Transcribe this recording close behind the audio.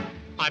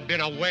I've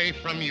been away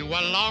from you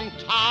a long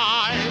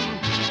time.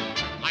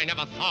 I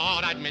never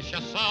thought I'd miss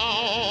you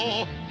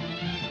so.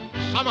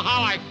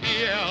 Somehow I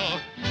feel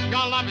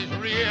your love is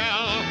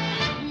real.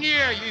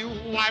 Near you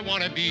I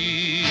want to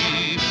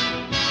be.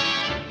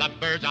 The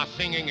birds are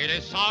singing, it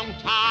is song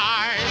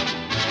time.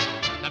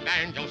 The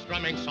banjo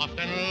strumming soft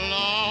and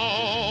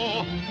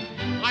low.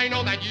 I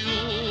know that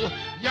you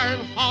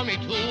yearn for me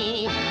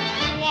too.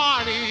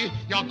 Swanee,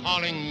 you're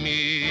calling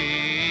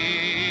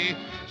me.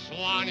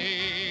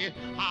 Swanee,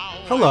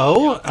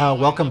 hello,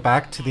 welcome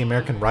back to the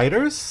American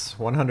Writers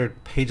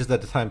 100 Pages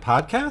at a Time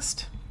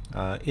podcast.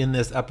 In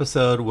this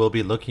episode, we'll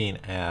be looking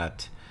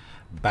at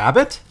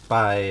Babbitt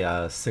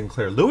by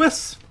Sinclair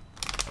Lewis,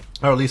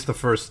 or at least the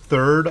first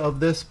third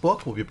of this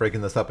book. We'll be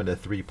breaking this up into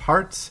 3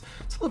 parts.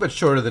 It's a little bit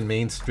shorter than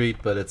Main Street,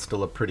 but it's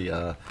still a pretty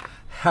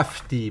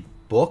hefty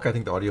book. I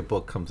think the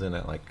audiobook comes in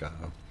at like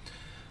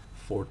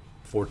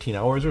 14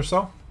 hours or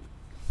so.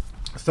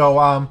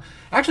 So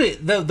actually,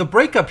 the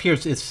breakup here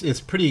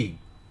is pretty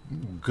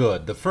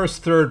good. The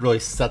first third really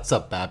sets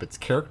up Babbitt's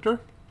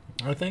character,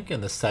 I think,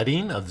 and the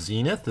setting of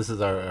Zenith. This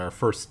is our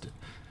first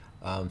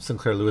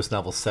Sinclair Lewis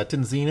novel set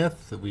in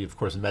Zenith. We, of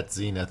course, met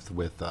Zenith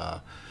with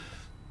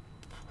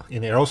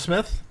in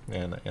Aerosmith,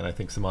 and I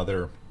think some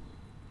other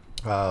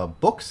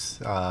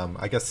books.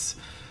 I guess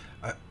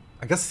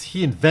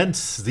he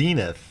invents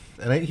Zenith,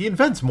 and he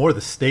invents more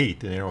the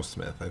state in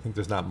Aerosmith. I think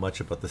there's not much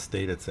about the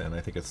state it's in.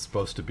 I think it's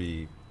supposed to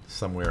be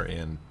somewhere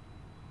in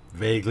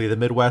vaguely the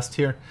Midwest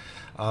here.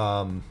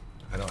 I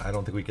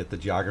don't think we get the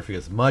geography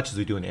as much as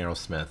we do in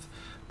Aerosmith,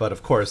 but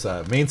of course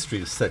Main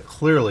Street is set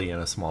clearly in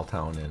a small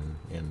town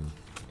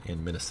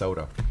in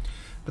Minnesota.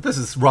 But this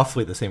is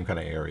roughly the same kind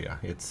of area.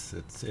 It's a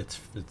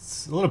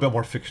little bit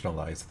more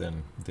fictionalized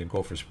than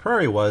Gopher's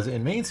Prairie was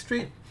in Main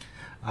Street.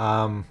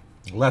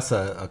 Less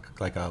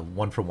like a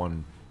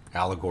one-for-one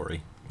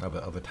allegory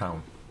of a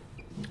town.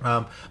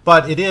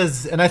 But it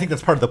is, and I think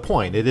that's part of the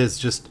point.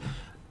 It's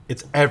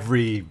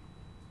every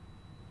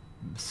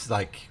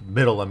like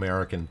middle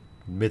American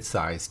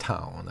mid-sized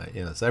town.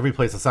 So every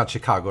place that's not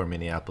Chicago or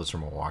Minneapolis or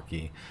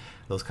Milwaukee,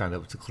 those kind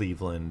of, to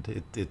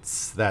Cleveland.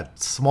 It's that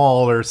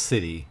smaller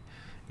city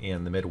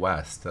in the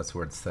Midwest. That's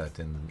where it's set,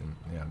 and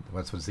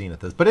that's what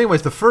Zenith is. But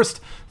anyways, the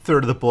first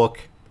third of the book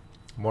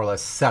more or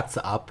less sets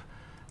up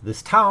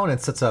this town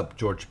and sets up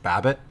George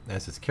Babbitt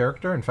as his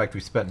character. In fact, we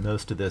spent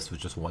most of this with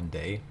just one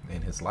day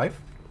in his life.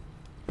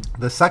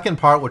 The second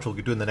part, which we'll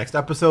do in the next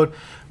episode,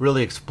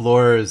 really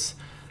explores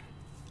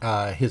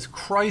his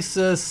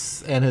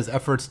crisis and his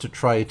efforts to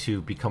try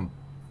to become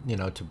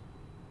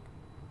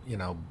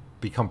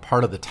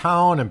part of the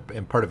town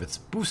and part of its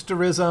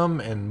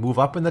boosterism and move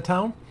up in the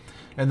town.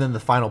 And then the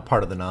final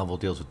part of the novel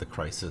deals with the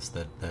crisis,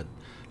 that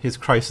his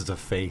crisis of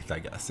faith, I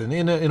guess. And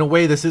in a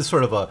way, this is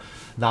sort of a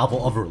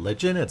novel of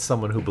religion. It's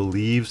someone who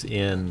believes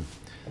in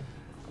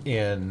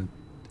I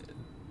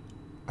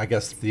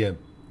guess, the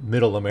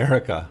middle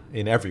America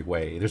in every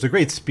way. There's a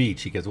great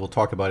speech he gives. We'll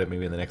talk about it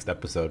maybe in the next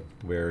episode,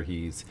 where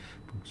he's,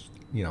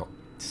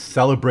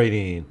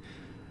 celebrating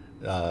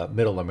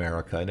middle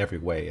America in every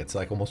way. It's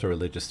like almost a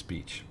religious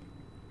speech.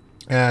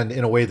 And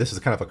in a way, this is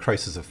kind of a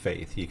crisis of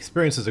faith. He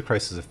experiences a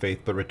crisis of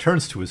faith, but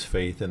returns to his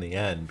faith in the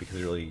end because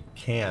he really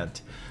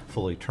can't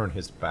fully turn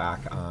his back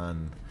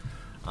on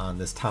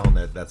this town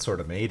that sort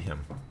of made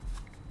him.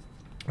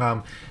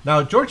 Now,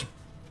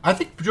 I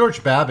think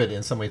George Babbitt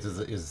in some ways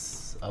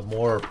is a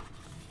more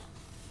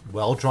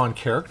well-drawn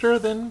character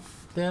than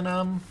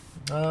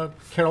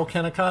Carol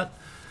Kennicott.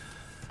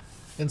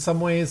 In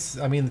some ways,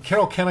 I mean,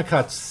 Carol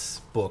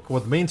Kennicott's book,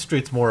 Main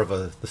Street's more of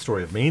the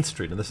story of Main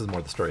Street, and this is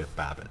more the story of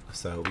Babbitt.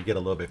 So we get a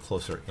little bit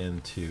closer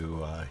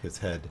into his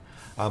head.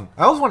 I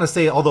always want to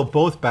say, although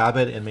both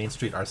Babbitt and Main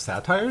Street are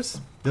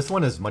satires, this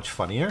one is much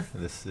funnier.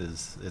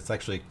 It's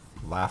actually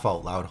laugh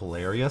out loud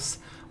hilarious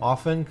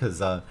often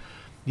because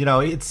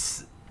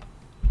it's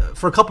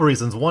for a couple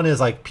reasons. One is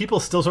like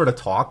people still sort of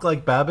talk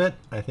like Babbitt.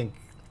 I think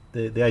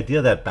the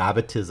idea that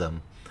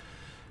Babbittism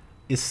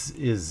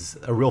is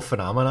a real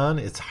phenomenon.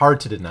 It's hard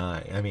to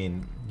deny. I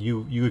mean,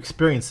 you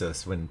experience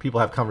this when people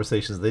have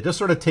conversations. They just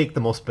sort of take the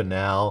most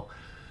banal,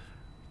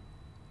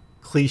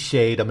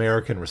 cliched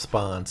American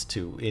response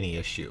to any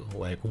issue,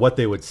 like what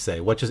they would say,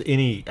 what just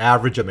any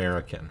average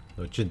American,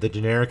 which the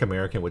generic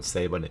American would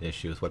say about an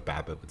issue is what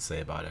Babbitt would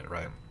say about it,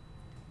 right?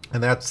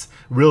 And that's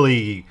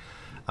really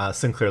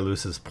Sinclair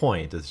Lewis's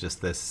point. Is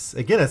just this,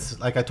 again, it's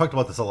like I talked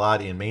about this a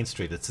lot in Main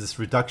Street. It's this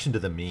reduction to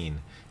the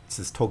mean. It's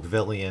this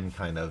Tocquevillian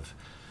kind of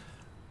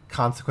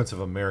consequence of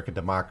American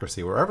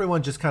democracy where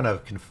everyone just kind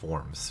of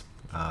conforms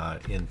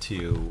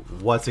into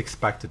what's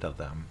expected of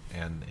them,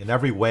 and in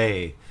every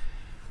way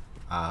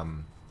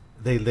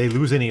they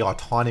lose any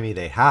autonomy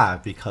they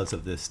have because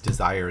of this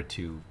desire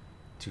to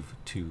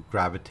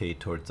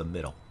gravitate towards the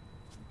middle.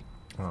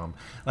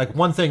 Like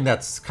one thing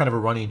that's kind of a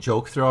running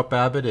joke throughout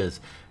Babbitt is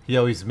he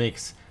always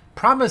makes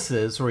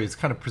promises where he's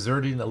kind of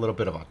preserving a little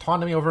bit of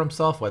autonomy over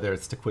himself, whether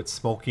it's to quit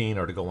smoking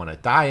or to go on a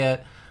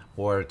diet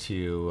or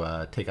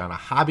to take on a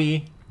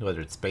hobby, whether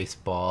it's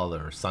baseball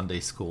or Sunday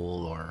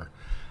school or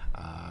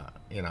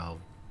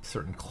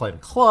certain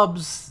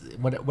clubs.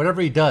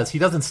 Whatever he does, he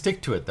doesn't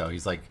stick to it though.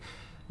 He's like,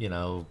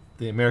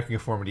 the American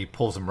conformity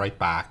pulls him right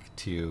back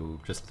to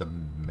just the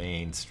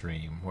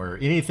mainstream, where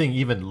anything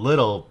even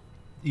the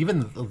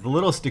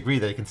littlest degree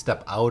that he can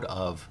step out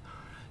of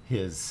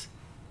his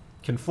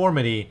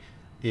conformity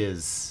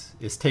is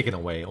taken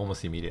away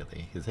almost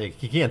immediately.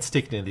 He can't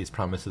stick to these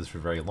promises for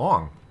very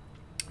long.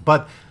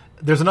 But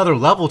there's another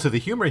level to the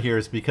humor here,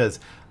 is because,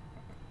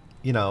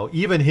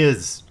 even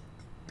his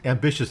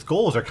ambitious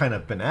goals are kind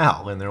of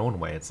banal in their own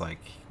way. It's like,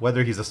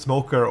 whether he's a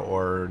smoker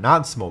or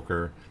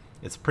non-smoker,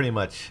 it's pretty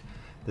much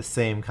the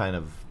same kind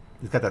of,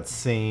 he's got that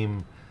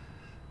same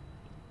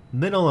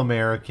middle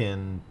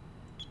American,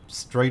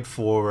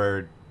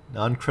 straightforward,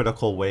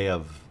 uncritical way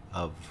of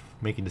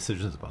making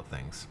decisions about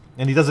things.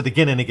 And he does it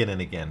again and again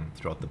and again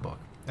throughout the book.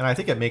 And I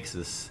think it makes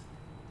this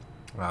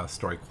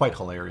story quite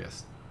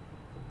hilarious.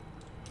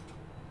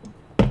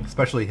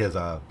 Especially his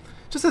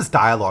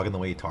dialogue and the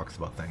way he talks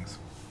about things.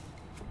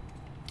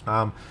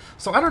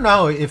 So I don't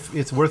know if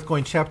it's worth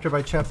going chapter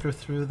by chapter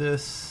through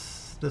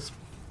this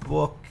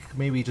book.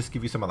 Maybe just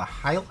give you some of the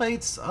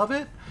highlights of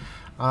it.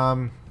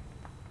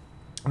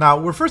 Now,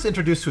 we're first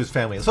introduced to his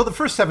family. So the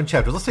first 7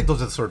 chapters, let's take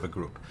those as sort of a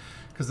group.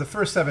 Because the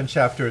first 7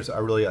 chapters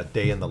are really a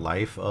day in the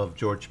life of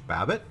George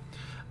Babbitt.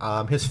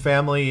 His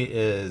family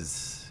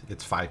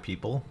it's 5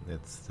 people.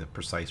 It's the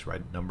precise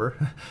right number.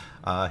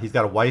 He's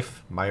got a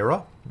wife,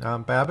 Myra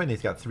Babbitt, and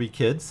he's got 3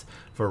 kids,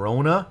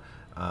 Verona,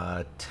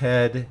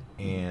 Ted,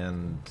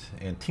 and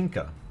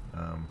Tinka.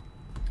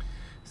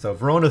 So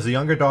Verona's the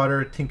younger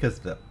daughter, Tinka's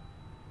the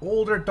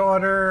older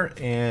daughter,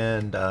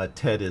 and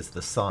Ted is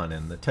the son.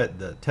 And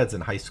Ted's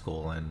in high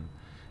school,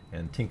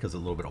 and Tinka's a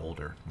little bit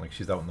older. Like,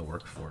 she's out in the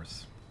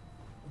workforce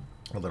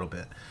a little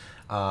bit.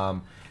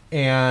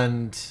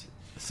 And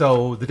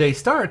so the day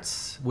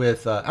starts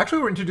with,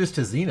 actually we're introduced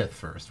to Zenith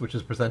first, which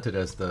is presented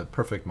as the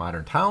perfect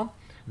modern town.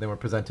 And then we're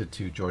presented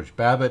to George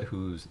Babbitt,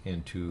 who's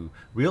into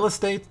real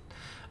estate.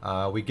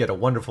 We get a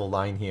wonderful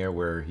line here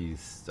where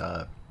he's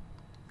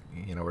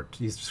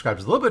described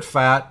as a little bit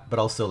fat, but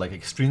also like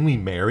extremely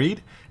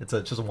married. It's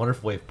just a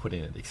wonderful way of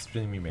putting it.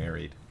 Extremely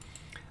married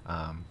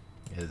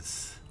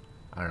is,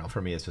 I don't know,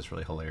 for me it's just a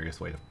really hilarious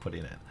way of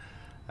putting it.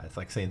 It's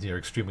like saying you're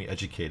extremely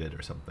educated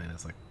or something.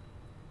 It's like,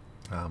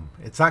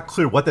 it's not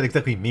clear what that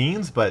exactly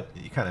means, but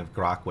you kind of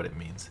grok what it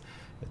means.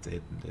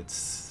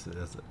 It's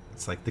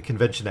like the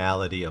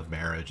conventionality of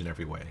marriage in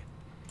every way.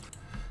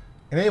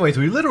 And anyways,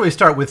 we literally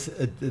start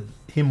with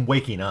him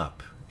waking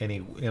up.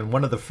 And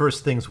one of the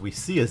first things we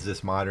see is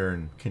this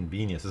modern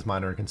convenience, this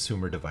modern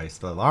consumer device,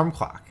 the alarm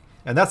clock.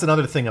 And that's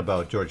another thing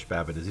about George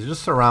Babbitt, is he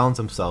just surrounds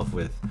himself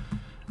with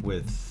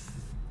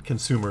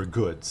consumer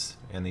goods.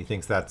 And he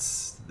thinks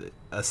that's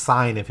a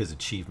sign of his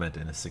achievement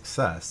and his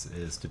success,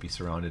 is to be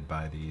surrounded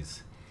by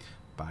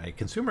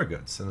consumer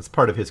goods. And it's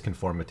part of his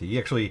conformity. He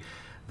actually,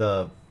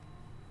 there's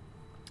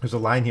a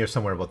line here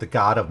somewhere about the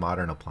god of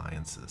modern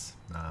appliances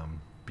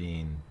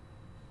being,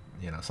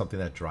 something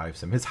that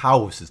drives him. His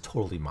house is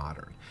totally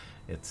modern.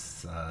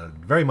 It's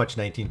very much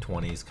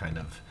 1920s kind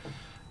of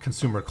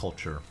consumer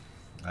culture.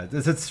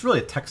 It's really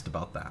a text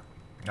about that.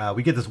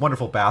 We get this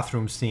wonderful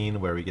bathroom scene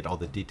where we get all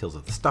the details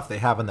of the stuff they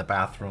have in the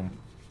bathroom.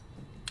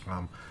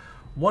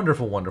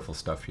 Wonderful, wonderful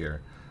stuff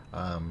here.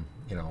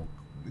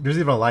 There's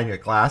even a line here: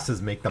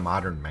 glasses make the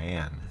modern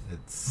man.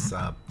 It's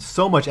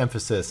so much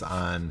emphasis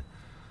on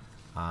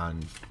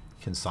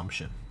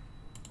consumption.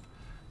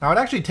 Now, it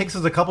actually takes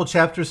us a couple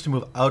chapters to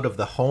move out of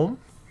the home,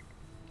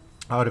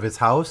 out of his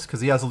house,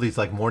 because he has all these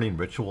like morning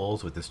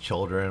rituals with his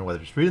children,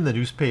 whether it's reading the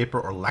newspaper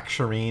or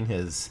lecturing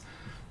his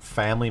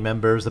family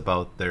members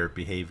about their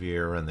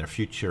behavior and their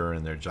future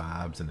and their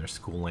jobs and their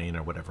schooling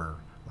or whatever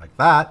like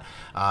that.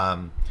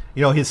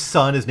 His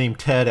son is named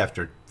Ted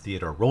after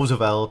Theodore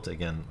Roosevelt.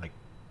 Again, like,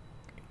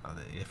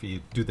 if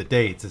you do the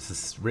dates, this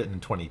is written in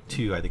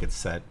 22. I think it's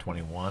said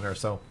 21 or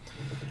so.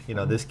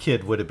 This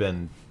kid would have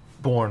been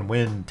born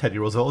when Teddy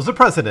Roosevelt was the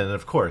president, and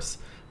of course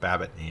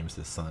Babbitt names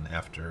his son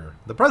after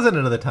the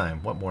president of the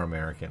time. What more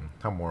American?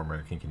 How more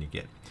American can you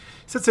get?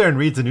 He sits there and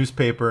reads the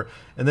newspaper,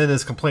 and then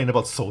is complaining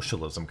about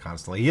socialism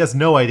constantly. He has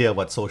no idea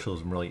what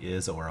socialism really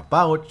is or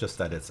about, just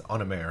that it's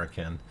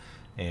un-American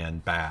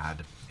and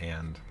bad.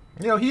 And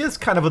he is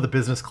kind of the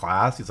business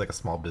class. He's like a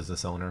small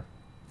business owner.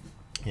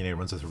 He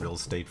runs his real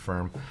estate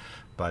firm,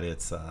 but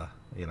it's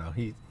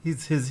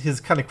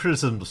his kind of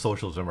criticisms of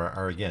socialism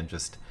are again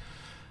just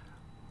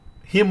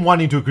him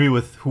wanting to agree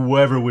with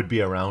whoever would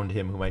be around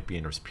him who might be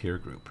in his peer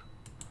group.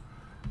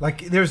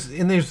 Like, this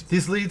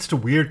leads to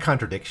weird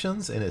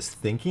contradictions in his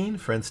thinking.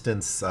 For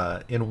instance,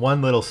 in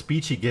one little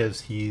speech he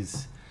gives,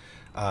 he's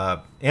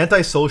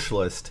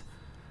anti-socialist,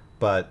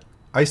 but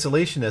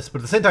isolationist, but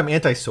at the same time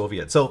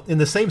anti-Soviet. So in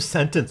the same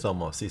sentence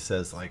almost, he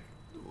says, like,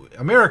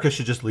 America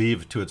should just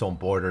leave to its own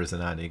borders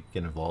and not get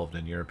involved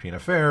in European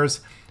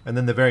affairs. And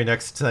then the very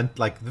next I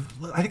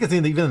think it's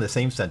even in the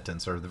same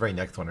sentence, or the very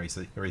next one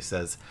where he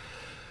says,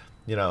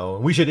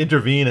 we should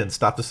intervene and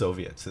stop the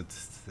Soviets.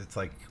 It's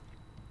like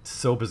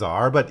so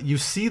bizarre, but you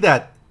see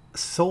that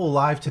so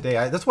alive today.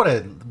 That's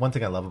one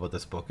thing I love about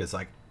this book is,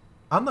 like,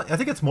 I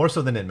think it's more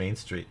so than in Main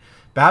Street.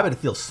 Babbitt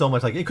feels so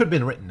much like it could have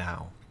been written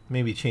now.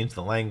 Maybe change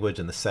the language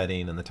and the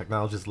setting and the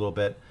technologies a little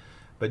bit,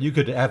 but you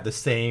could have the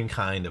same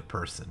kind of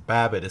person.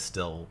 Babbitt is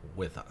still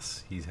with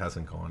us. He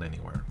hasn't gone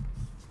anywhere.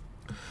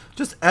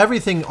 Just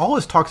everything, all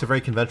his talks are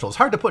very conventional. It's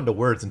hard to put into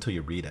words until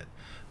you read it,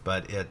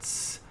 but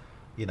it's,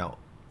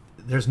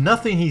 there's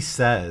nothing he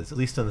says, at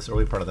least in this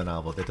early part of the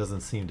novel, that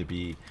doesn't seem to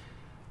be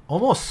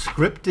almost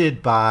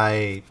scripted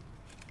by,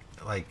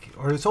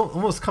 or it's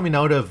almost coming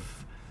out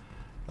of,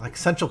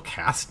 central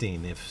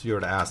casting. If you were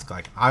to ask,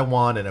 I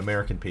want an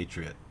American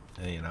patriot,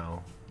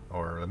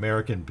 or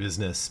American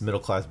business,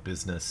 middle-class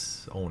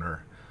business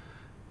owner,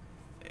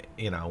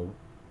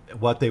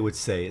 what they would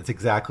say. It's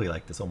exactly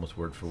like this, almost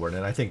word for word.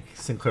 And I think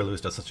Sinclair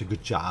Lewis does such a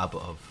good job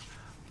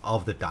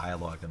of the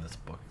dialogue in this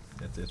book.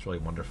 It's really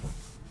wonderful.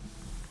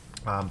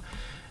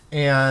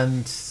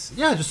 And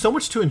yeah, just so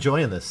much to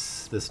enjoy in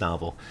this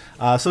novel.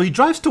 So he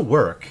drives to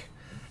work,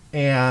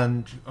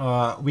 and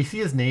we see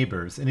his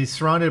neighbors, and he's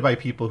surrounded by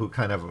people who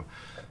kind of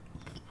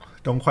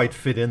don't quite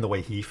fit in the way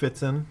he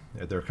fits in.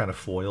 They're kind of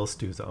foils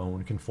to his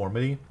own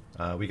conformity.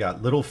 We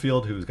got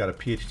Littlefield, who's got a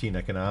PhD in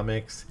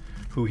economics,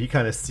 who he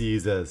kind of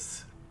sees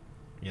as,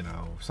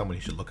 someone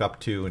he should look up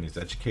to, and he's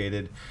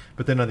educated.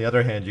 But then on the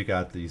other hand, you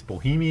got these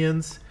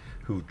bohemians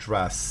who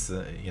dress,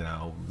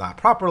 not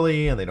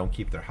properly, and they don't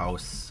keep their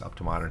house up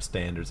to modern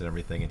standards and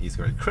everything, and he's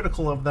very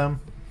critical of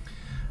them.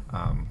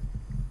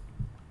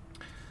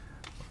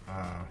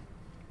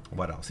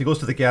 What else? He goes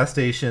to the gas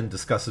station,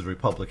 discusses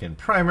Republican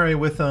primary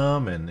with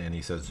them, and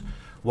he says,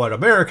 what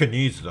America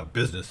needs is a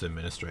business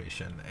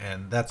administration.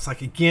 And that's,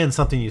 again,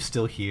 something you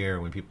still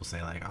hear when people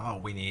say,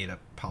 we need a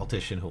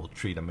politician who will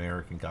treat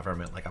American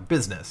government like a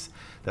business.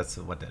 That's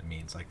what that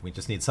means. We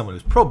just need someone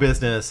who's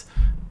pro-business,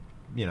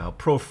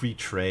 pro-free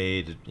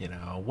trade,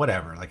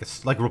 whatever.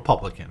 It's like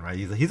Republican, right?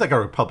 He's like a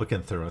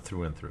Republican through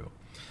and through,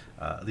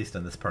 at least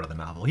in this part of the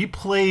novel. He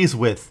plays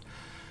with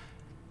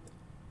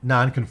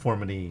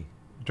nonconformity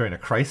during a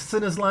crisis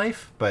in his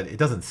life, but it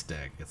doesn't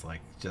stick. It's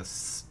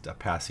just a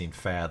passing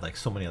fad, like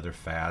so many other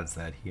fads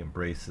that he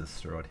embraces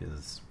throughout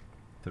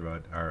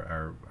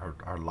our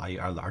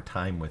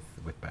time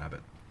with Babbitt.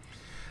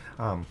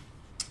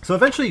 So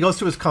eventually he goes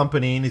to his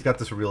company, and he's got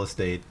this real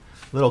estate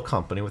little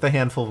company with a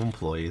handful of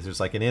employees. There's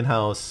an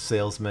in-house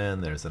salesman,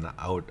 there's an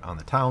out on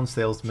the town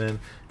salesman,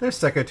 there's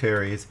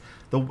secretaries,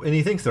 and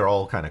he thinks they're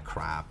all kind of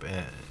crap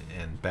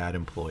and bad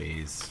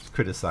employees,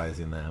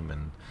 criticizing them,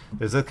 and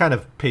there's a kind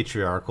of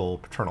patriarchal,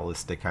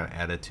 paternalistic kind of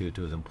attitude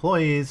to his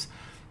employees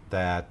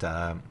that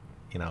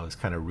is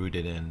kind of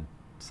rooted in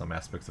some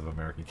aspects of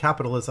American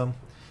capitalism.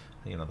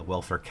 The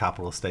welfare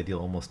capitalist ideal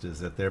almost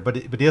is it there, but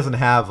he doesn't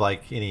have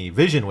any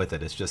vision with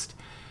it. It's just,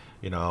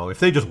 if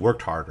they just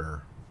worked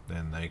harder,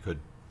 then they could,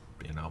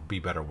 be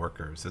better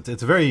workers.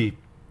 It's very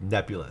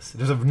nebulous.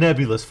 There's a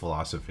nebulous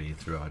philosophy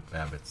throughout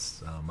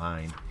Babbitt's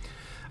mind.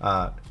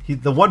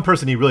 The one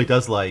person he really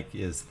does like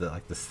is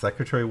the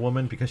secretary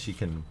woman, because she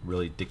can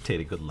really dictate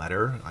a good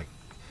letter.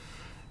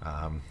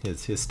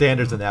 His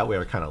standards in that way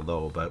are kind of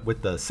low, but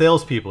with the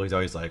salespeople, he's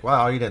always like,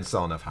 "Well, you didn't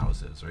sell enough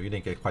houses, or you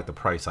didn't get quite the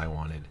price I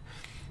wanted,"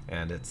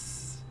 and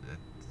it's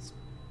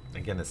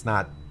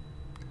not.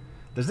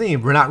 There's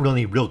not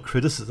really real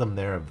criticism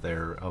there of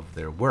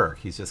their work.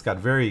 He's just got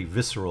very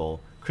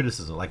visceral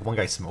criticism. Like one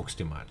guy smokes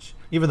too much,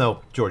 even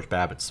though George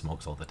Babbitt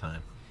smokes all the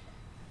time.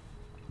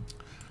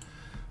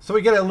 So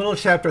we get a little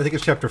chapter, I think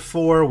it's chapter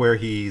 4, where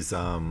he's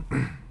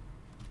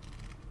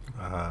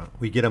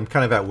we get him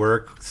kind of at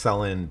work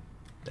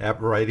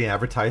writing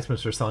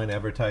advertisements or selling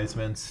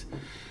advertisements,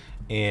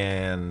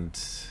 and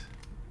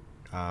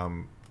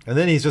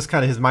then he's just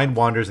kind of, his mind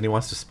wanders and he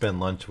wants to spend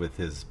lunch with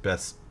his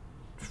best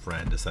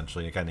friend,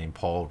 essentially, a guy named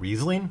Paul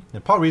Riesling.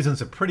 And Paul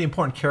Riesling's a pretty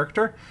important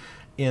character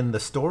in the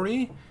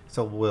story,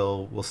 so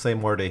we'll say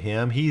more to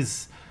him.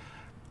 He's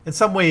in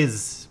some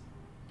ways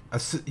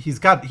he's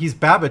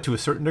Babbitt to a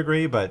certain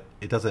degree, but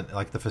it doesn't,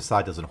 the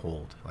facade doesn't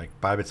hold.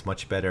 Babbitt's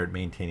much better at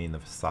maintaining the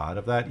facade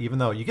of that, even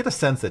though you get a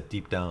sense that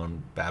deep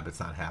down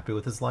Babbitt's not happy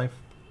with his life.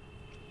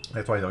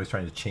 That's why he's always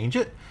trying to change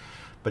it,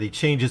 but he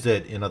changes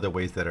it in other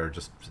ways that are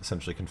just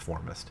essentially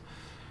conformist.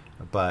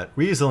 But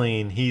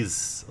Riesling,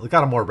 he's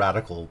got a more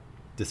radical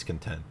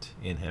discontent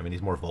in him, and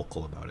he's more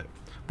vocal about it.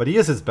 But he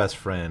is his best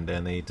friend,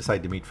 and they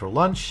decide to meet for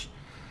lunch.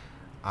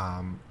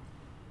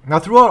 Now,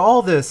 throughout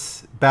all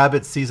this,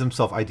 Babbitt sees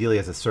himself ideally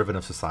as a servant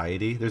of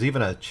society. There's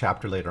even a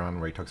chapter later on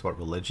where he talks about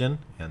religion,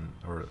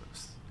 or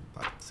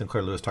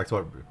Sinclair Lewis talks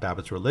about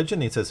Babbitt's religion.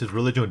 He says his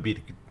religion would be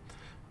to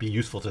be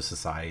useful to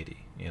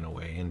society in a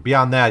way, and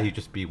beyond that, he'd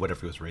just be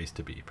whatever he was raised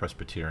to be,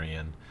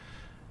 Presbyterian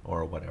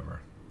or whatever.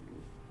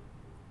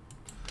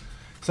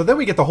 So then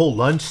we get the whole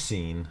lunch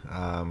scene,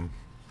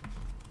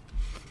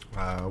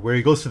 where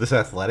he goes to this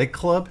athletic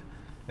club,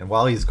 and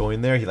while he's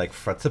going there, he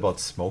frets about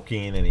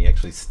smoking, and he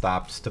actually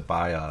stops to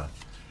buy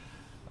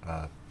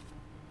an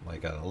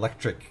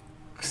electric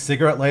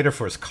cigarette lighter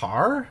for his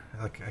car.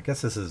 I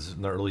guess this is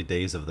in the early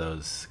days of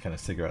those kind of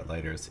cigarette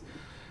lighters,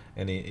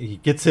 And he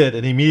gets it,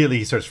 and immediately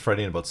he starts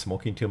fretting about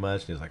smoking too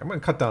much. And he's like, I'm going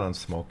to cut down on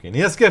smoking. And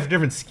he has to get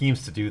different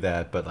schemes to do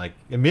that. But like,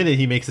 the minute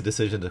he makes a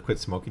decision to quit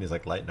smoking, he's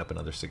like lighting up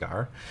another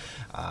cigar.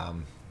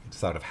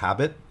 Just out of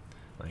habit.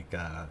 Like,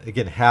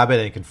 again, habit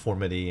and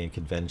conformity and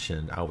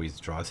convention always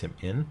draws him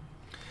in.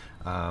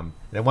 And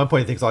at one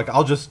point he thinks like,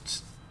 I'll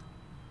just,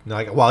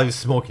 like while he was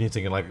smoking, he's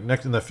thinking like,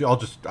 next in the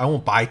future, I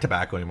won't buy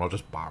tobacco anymore. I'll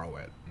just borrow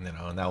it,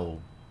 and that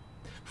will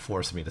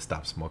force me to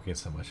stop smoking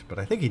so much. But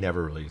I think he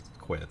never really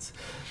quits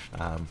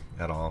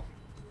at all.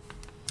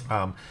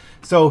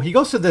 So he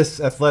goes to this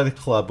athletic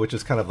club, which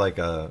is kind of like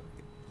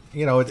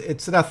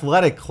it's an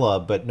athletic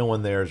club, but no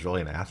one there is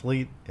really an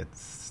athlete.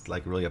 It's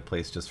like really a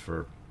place just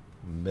for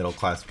middle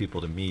class people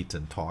to meet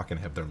and talk and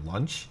have their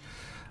lunch.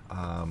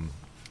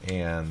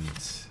 And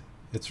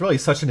it's really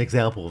such an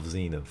example of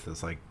Zenith.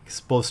 It's like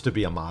supposed to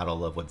be a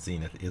model of what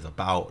Zenith is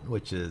about,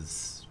 which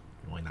is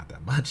really not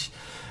that much.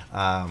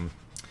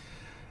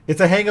 It's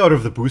a hangout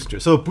of the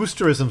boosters. So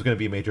boosterism is going to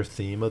be a major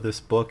theme of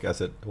this book, as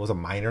it was a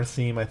minor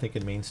theme, I think,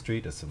 in Main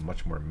Street. It's a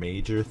much more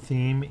major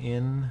theme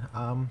in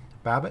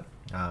Babbitt,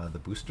 the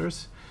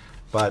boosters.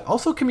 But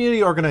also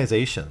community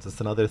organizations.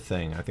 That's another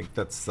thing. I think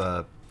that's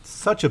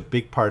such a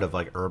big part of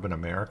like urban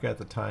America at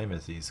the time,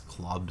 is these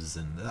clubs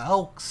and the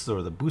Elks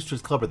or the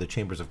Boosters Club or the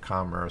Chambers of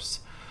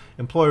Commerce,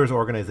 employers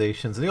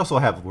organizations. And they also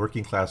have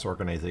working class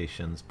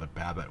organizations, but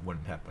Babbitt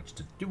wouldn't have much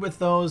to do with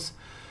those.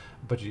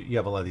 But you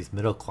have a lot of these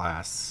middle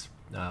class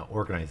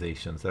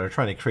organizations that are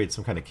trying to create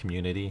some kind of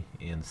community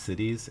in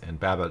cities, and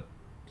Babbitt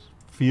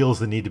feels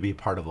the need to be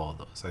part of all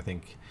those. I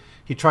think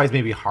he tries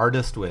maybe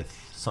hardest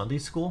with Sunday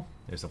school.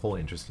 There's a whole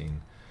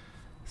interesting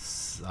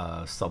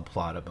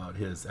subplot about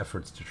his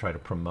efforts to try to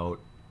promote,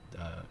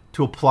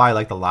 to apply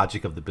like the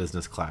logic of the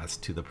business class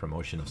to the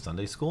promotion of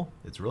Sunday school.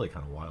 It's really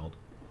kind of wild.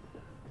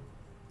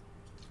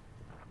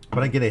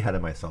 But I get ahead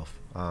of myself.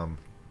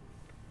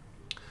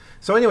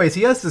 So anyways,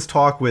 he has this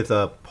talk with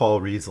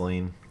Paul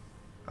Riesling,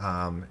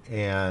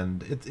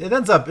 and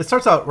it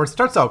starts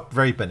out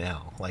very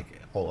banal, like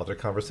all other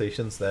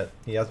conversations that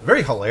he has.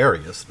 Very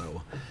hilarious,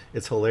 though.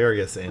 It's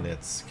hilarious in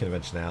its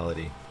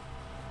conventionality.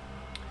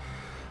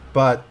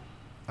 But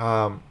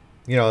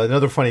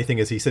another funny thing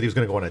is he said he was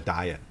going to go on a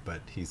diet,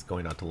 but he's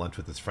going out to lunch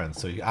with his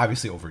friends, so he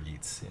obviously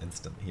overeats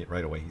instantly.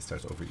 Right away, he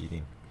starts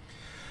overeating.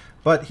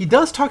 But he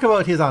does talk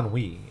about his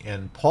ennui,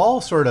 and Paul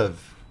sort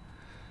of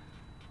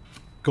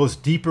goes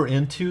deeper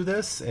into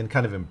this and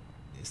kind of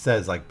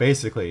says, like,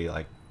 basically,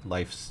 like,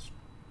 life's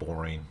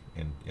boring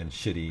and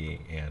shitty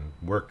and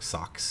work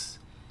sucks.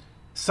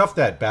 Stuff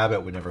that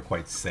Babbitt would never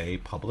quite say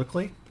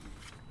publicly,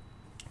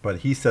 but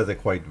he says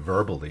it quite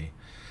verbally.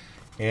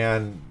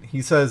 And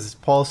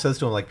Paul says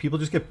to him, like, people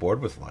just get bored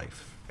with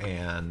life,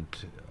 and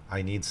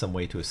I need some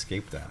way to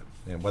escape that.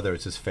 And whether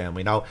it's his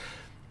family. Now,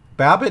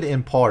 Babbitt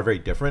and Paul are very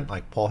different.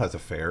 Like, Paul has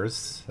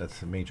affairs.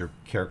 That's a major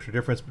character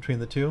difference between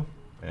the two.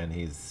 And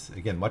he's,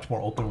 again, much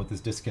more open with his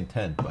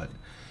discontent. But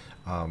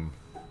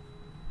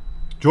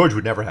George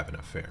would never have an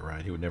affair,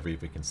 right? He would never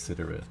even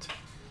consider it.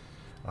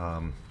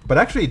 But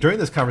actually, during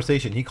this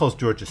conversation, he calls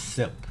George a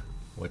simp,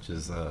 which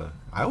is, I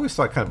always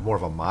thought kind of more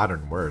of a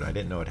modern word. I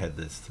didn't know it had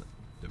this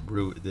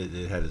root.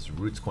 It had its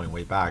roots going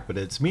way back, but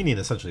its meaning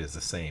essentially is the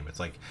same. It's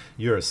like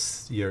you're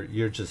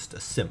just a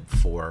simp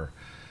for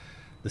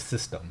the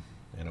system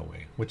in a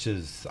way, which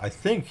is, I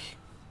think,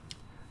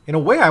 in a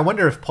way, I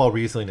wonder if Paul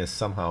Riesling is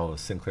somehow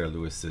Sinclair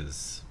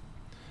Lewis's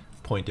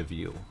point of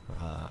view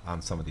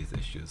on some of these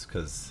issues,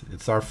 because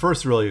it's our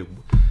first really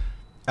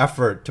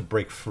effort to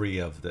break free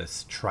of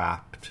this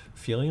trapped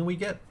feeling we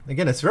get.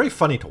 Again, it's very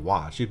funny to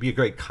watch. It'd be a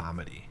great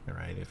comedy,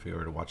 right? If you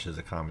were to watch it as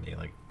a comedy,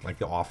 like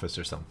The Office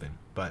or something.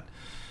 But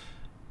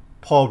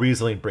Paul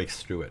Riesling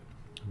breaks through it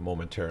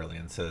momentarily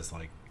and says,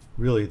 like,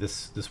 really,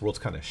 this world's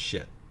kind of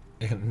shit,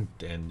 and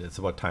it's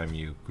about time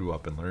you grew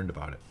up and learned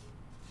about it.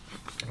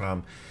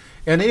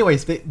 And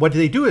anyways, what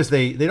they do is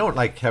they don't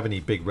like have any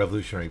big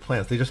revolutionary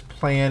plans. They just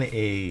plan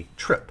a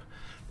trip,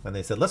 and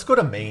they said, let's go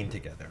to Maine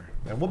together,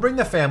 and we'll bring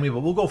the family, but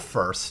we'll go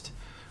first.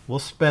 We'll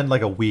spend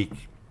like a week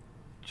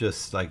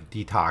just like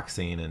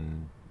detoxing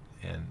and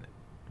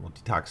well,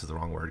 detox is the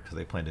wrong word because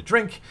they plan to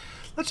drink.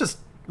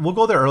 We'll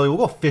go there early. We'll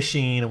go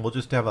fishing, and we'll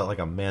just have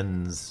a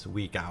men's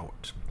week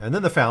out, and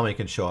then the family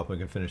can show up and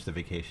we can finish the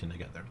vacation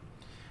together.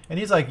 And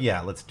he's like,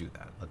 yeah, let's do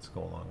that. Let's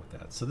go along with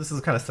that. So this is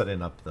kind of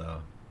setting up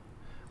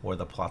where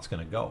the plot's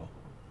going to go.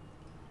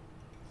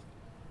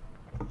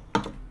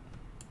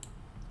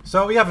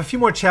 So we have a few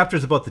more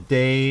chapters about the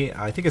day.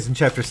 I think it's in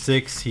chapter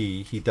 6.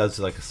 He does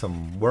like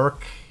some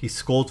work. He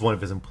scolds one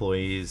of his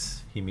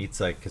employees. He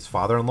meets like his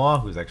father-in-law,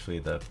 who's actually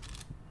the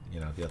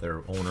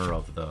other owner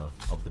of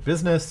the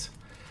business.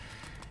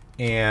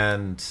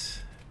 And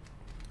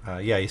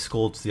he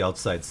scolds the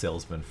outside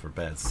salesman for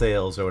bad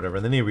sales or whatever.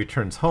 And then he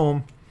returns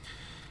home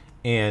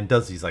and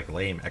does these like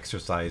lame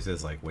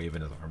exercises, like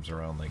waving his arms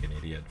around like an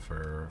idiot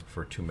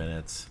for 2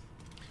 minutes.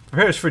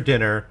 Prepares for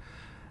dinner.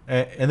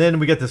 And then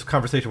we get this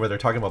conversation where they're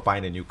talking about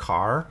buying a new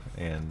car,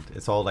 and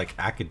it's all like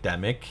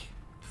academic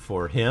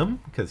for him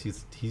because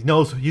he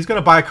knows he's going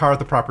to buy a car at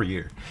the proper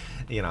year,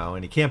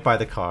 and he can't buy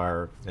the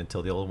car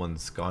until the old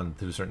one's gone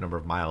through a certain number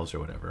of miles or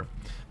whatever.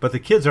 But the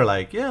kids are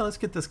like, yeah, let's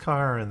get this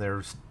car, and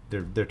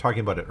they're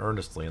talking about it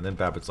earnestly. And then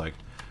Babbitt's like,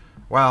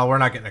 well, we're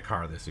not getting a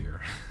car this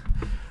year.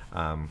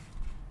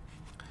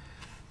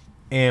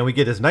 And we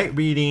get his night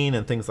reading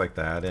and things like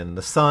that. And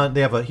the son,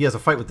 he has a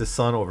fight with his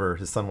son over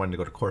his son wanting to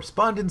go to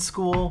correspondence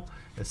school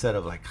instead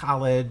of like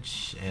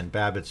college. And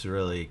Babbitt's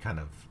really kind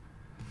of,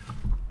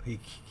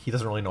 he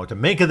doesn't really know what to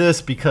make of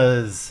this,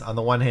 because on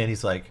the one hand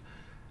he's like,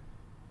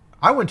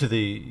 I went to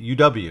the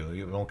UW.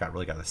 You don't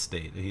really got a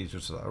state. He's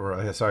just,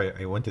 sorry,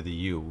 I went to the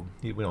U.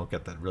 We don't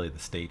get that really the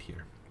state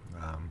here.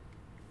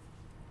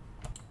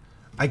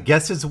 I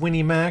guess it's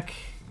Winnie Mac.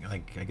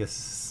 Like, I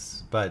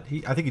guess, but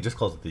I think he just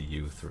calls it the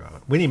U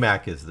throughout. Winnie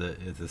Mac is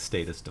the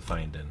state as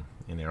defined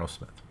in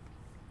Aerosmith.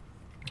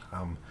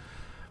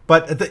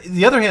 But at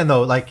the other hand,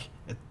 though, like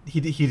he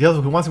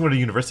wants to go to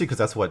university because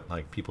that's what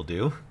like people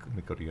do.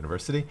 They go to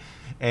university,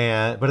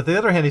 but at the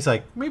other hand, he's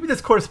like, maybe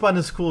this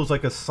correspondence school is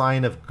like a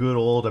sign of good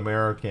old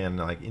American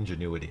like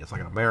ingenuity. It's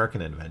like an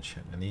American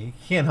invention, and he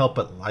can't help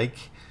but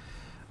like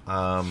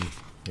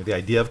the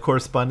idea of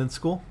correspondence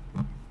school.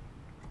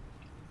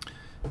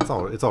 It's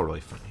all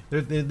really funny.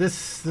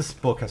 This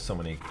book has so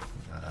many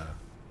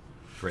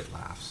great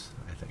laughs,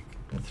 I think,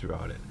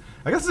 throughout it.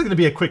 I guess it's going to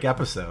be a quick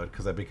episode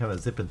because I've been kind of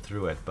zipping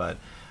through it, but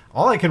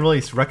all I can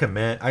really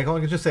recommend, I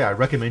can just say I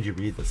recommend you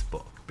read this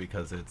book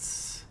because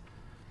it's,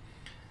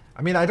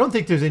 I mean, I don't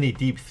think there's any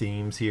deep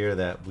themes here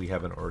that we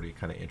haven't already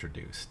kind of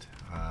introduced.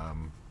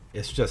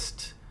 It's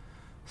just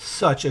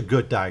such a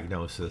good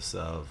diagnosis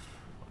of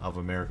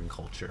American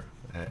culture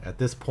at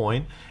this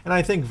point, and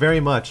I think very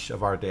much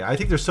of our day. I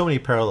think there's so many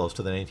parallels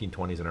to the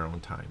 1920s in our own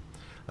time,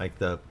 like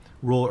the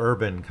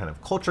rural-urban kind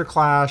of culture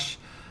clash,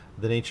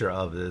 the nature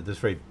of this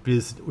very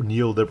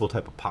neoliberal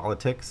type of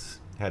politics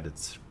had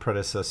its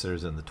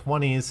predecessors in the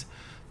 20s,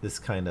 this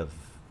kind of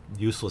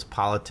useless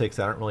politics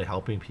that aren't really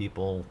helping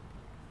people,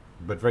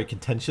 but very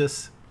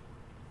contentious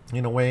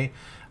in a way,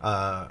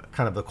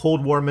 kind of the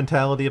Cold War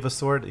mentality of a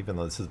sort, even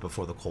though this is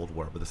before the Cold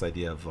War, but this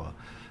idea of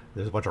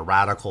there's a bunch of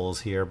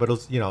radicals here, but it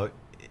was,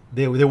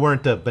 they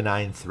weren't a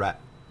benign threat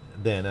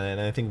then, and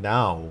I think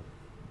now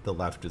the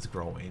left is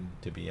growing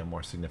to be a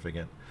more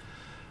significant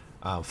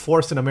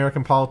force in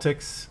American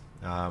politics.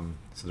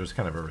 So there's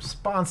kind of a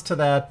response to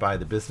that by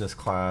the business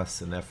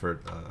class, an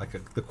effort,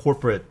 the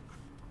corporate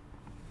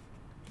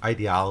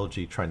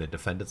ideology trying to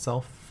defend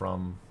itself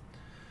from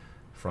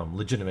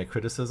legitimate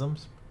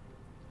criticisms.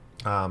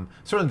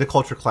 Certainly the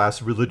culture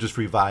class, religious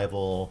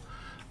revival,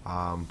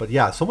 but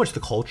yeah, so much the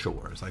culture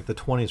wars. Like the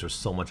 20s are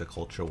so much a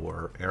culture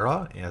war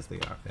era as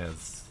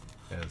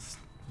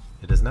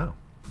it is now.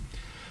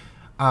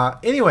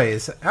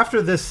 Anyways,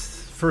 after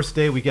this first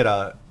day, we get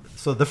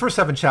so the first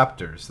 7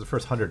 chapters, the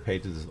first 100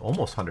 pages,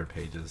 almost 100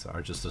 pages,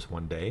 are just this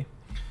one day.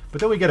 But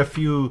then we get a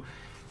few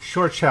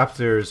short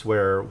chapters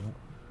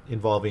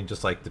involving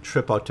just like the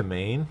trip out to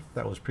Maine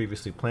that was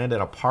previously planned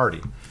and a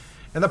party.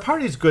 And the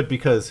party is good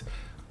because,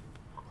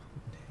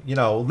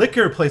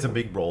 liquor plays a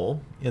big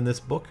role in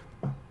this book.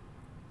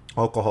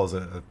 Alcohol is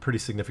a pretty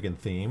significant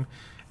theme.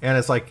 And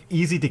it's like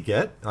easy to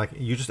get. Like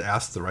you just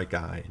ask the right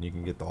guy and you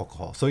can get the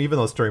alcohol. So even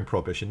though it's during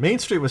Prohibition, Main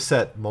Street was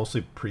set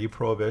mostly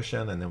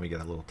pre-Prohibition, and then we get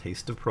a little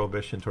taste of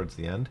Prohibition towards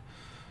the end,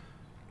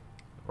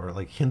 or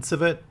like hints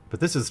of it. But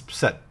this is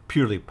set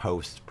purely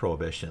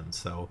post-Prohibition.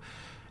 So,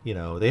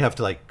 they have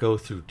to like go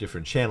through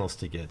different channels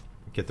to get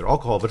their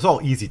alcohol, but it's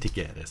all easy to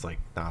get. It's like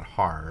not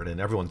hard,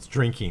 and everyone's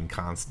drinking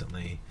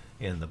constantly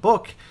in the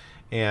book.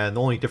 And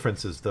the only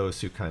difference is those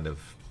who kind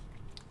of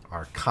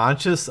are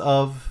conscious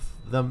of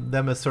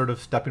them as sort of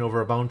stepping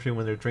over a boundary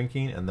when they're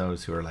drinking, and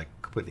those who are like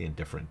completely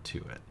indifferent to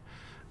it.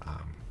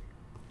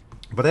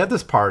 But they have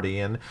this party,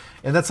 and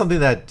that's something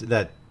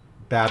that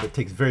Babbitt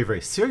takes very,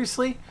 very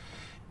seriously.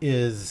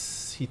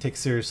 Is he takes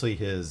seriously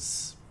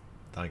his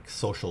like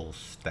social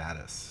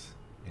status,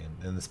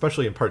 and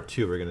especially in part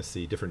 2, we're going to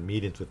see different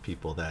meetings with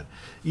people that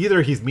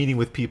either he's meeting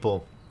with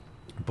people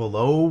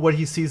below what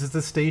he sees as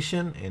the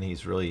station, and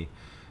he's really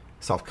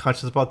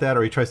self-conscious about that,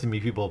 or he tries to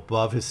meet people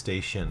above his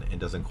station and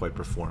doesn't quite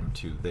perform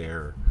to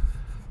their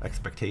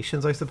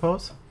expectations, I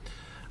suppose.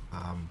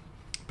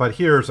 But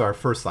here's our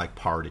first like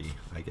party,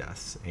 I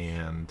guess.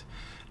 And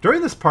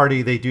during this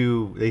party, they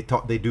do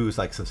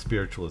like some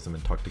spiritualism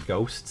and talk to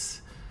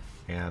ghosts.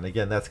 And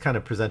again, that's kind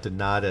of presented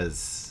not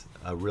as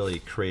a really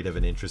creative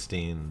and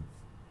interesting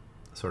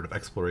sort of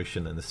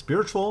exploration in the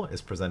spiritual.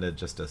 It's presented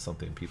just as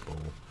something people,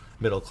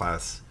 middle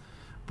class,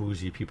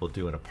 bougie people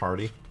do in a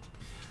party.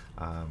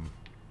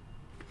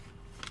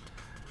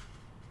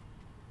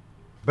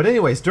 But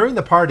anyways, during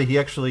the party, he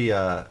actually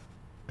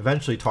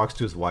eventually talks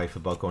to his wife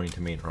about going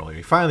to Maine earlier.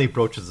 He finally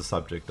broaches the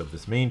subject of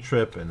this Maine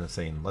trip and is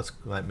saying,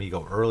 let me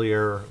go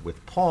earlier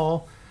with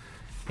Paul.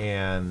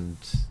 And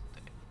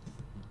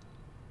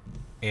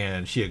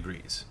she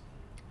agrees.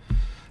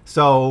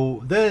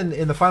 So then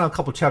in the final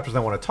couple chapters I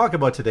want to talk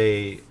about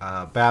today,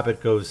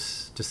 Babbitt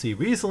goes to see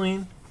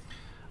Riesling.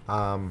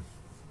 And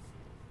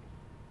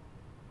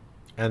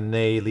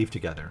they leave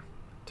together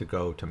to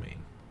go to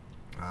Maine.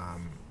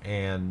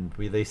 and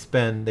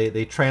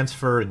they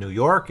transfer in New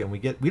York, and we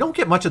don't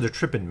get much of the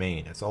trip in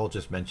Maine. It's all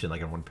just mentioned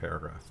like in one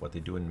paragraph what they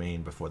do in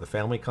Maine before the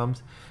family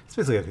comes. It's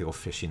basically like they go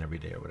fishing every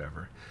day or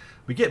whatever.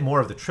 We get more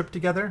of the trip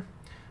together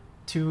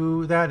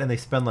to that, and they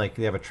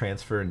have a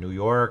transfer in New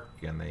York,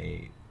 and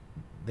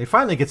they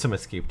finally get some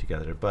escape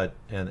together, but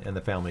and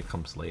the family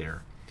comes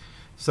later.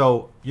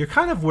 So you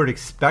kind of would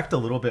expect a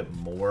little bit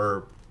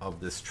more of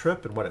this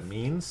trip and what it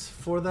means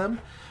for them,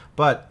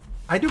 but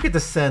I do get the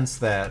sense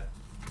that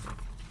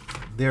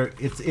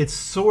it's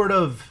sort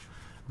of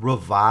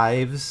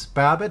revives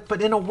Babbitt,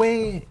 but in a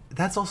way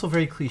that's also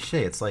very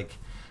cliche. It's like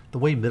the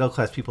way middle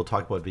class people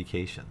talk about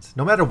vacations.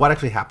 No matter what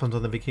actually happens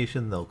on the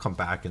vacation, they'll come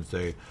back and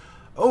say,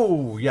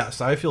 "Oh yes,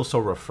 I feel so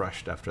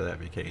refreshed after that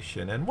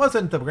vacation, and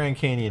wasn't the Grand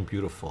Canyon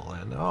beautiful?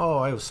 And oh,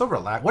 I was so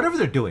relaxed." Whatever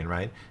they're doing,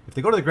 right? If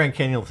they go to the Grand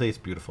Canyon, they'll say it's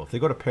beautiful. If they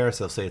go to Paris,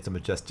 they'll say it's a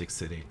majestic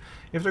city.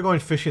 If they're going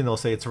fishing, they'll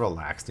say it's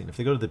relaxing. If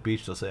they go to the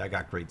beach, they'll say I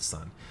got great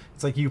sun.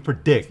 It's like you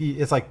predict.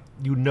 It's like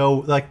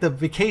like the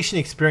vacation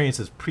experience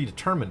is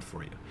predetermined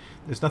for you.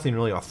 There's nothing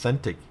really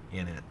authentic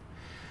in it.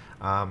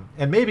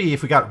 And maybe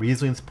if we got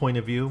Riesling's point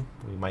of view,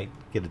 we might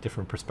get a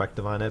different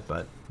perspective on it,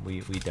 but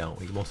we don't.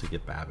 We mostly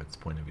get Babbitt's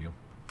point of view.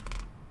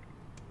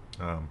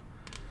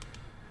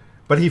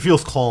 But he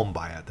feels calm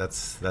by it.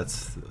 That's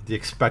the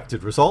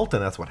expected result,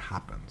 and that's what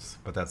happens.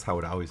 But that's how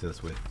it always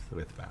is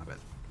with Babbitt.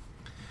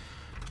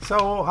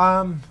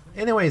 So,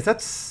 anyways, I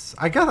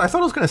thought I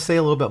was going to say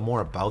a little bit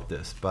more about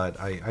this, but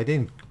I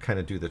didn't kind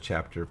of do the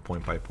chapter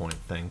point by point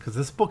thing because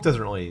this book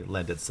doesn't really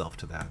lend itself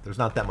to that. There's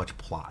not that much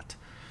plot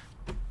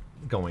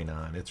going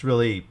on. It's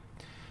really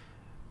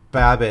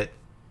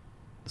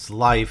Babbitt's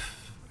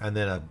life and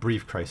then a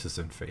brief crisis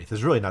in faith.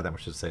 There's really not that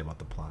much to say about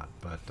the plot,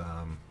 but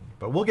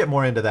we'll get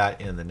more into that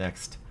in the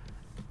next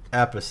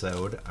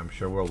episode. I'm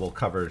sure we'll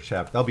cover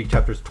that'll be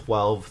chapters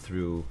 12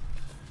 through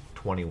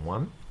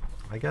 21,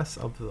 I guess,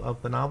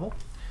 of the novel,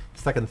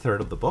 second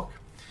third of the book.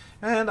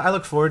 And I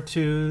look forward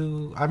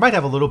to. I might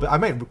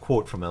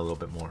quote from it a little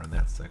bit more in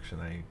that section.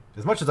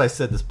 As much as I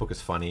said this book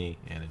is funny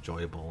and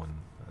enjoyable and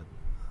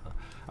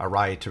a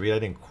riot to read, I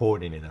didn't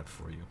quote any of that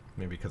for you.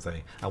 Maybe because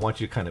I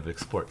want you to kind of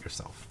explore it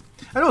yourself.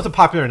 I know it's a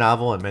popular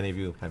novel, and many of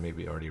you have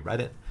maybe already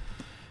read it.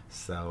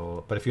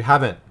 So, but if you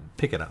haven't,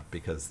 pick it up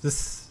because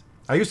this.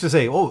 I used to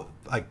say,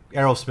 like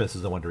Arrowsmith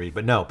is the one to read,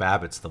 but no,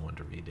 Babbitt's the one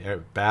to read.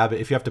 Babbitt.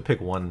 If you have to pick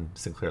one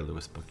Sinclair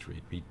Lewis book to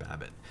read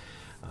Babbitt.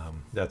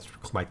 That's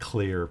my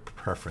clear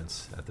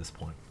preference at this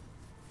point.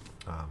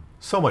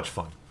 So much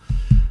fun.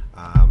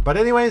 But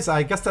anyways,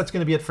 I guess that's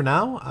going to be it for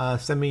now.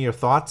 Send me your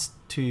thoughts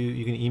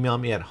you can email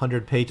me at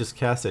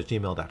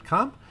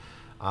 100pagescast@gmail.com,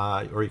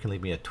 or you can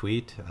leave me a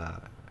tweet.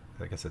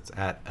 I guess it's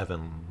at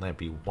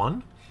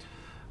EvanLampy1,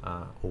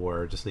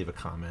 or just leave a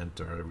comment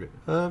or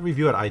a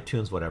review at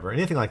iTunes, whatever.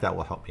 Anything like that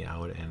will help me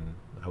out, and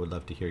I would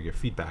love to hear your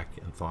feedback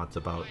and thoughts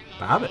about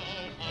Babbitt.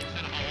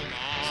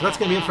 So that's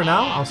going to be it for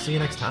now. I'll see you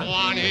next time.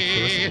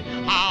 Swanee,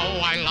 how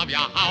I love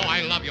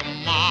you,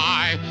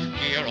 my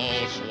dear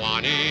old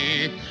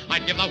Swanee.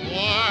 I'd give the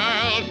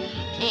world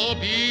to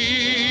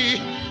be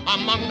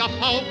among the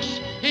folks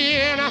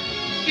in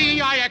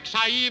DIX.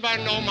 I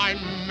even know my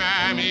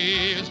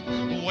mammy's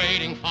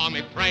waiting for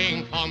me,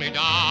 praying for me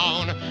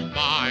down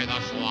by the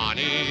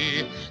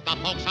Swanee. The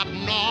folks up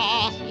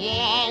north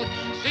won't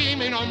see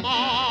me no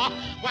more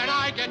when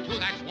I get to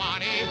that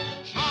Swanee.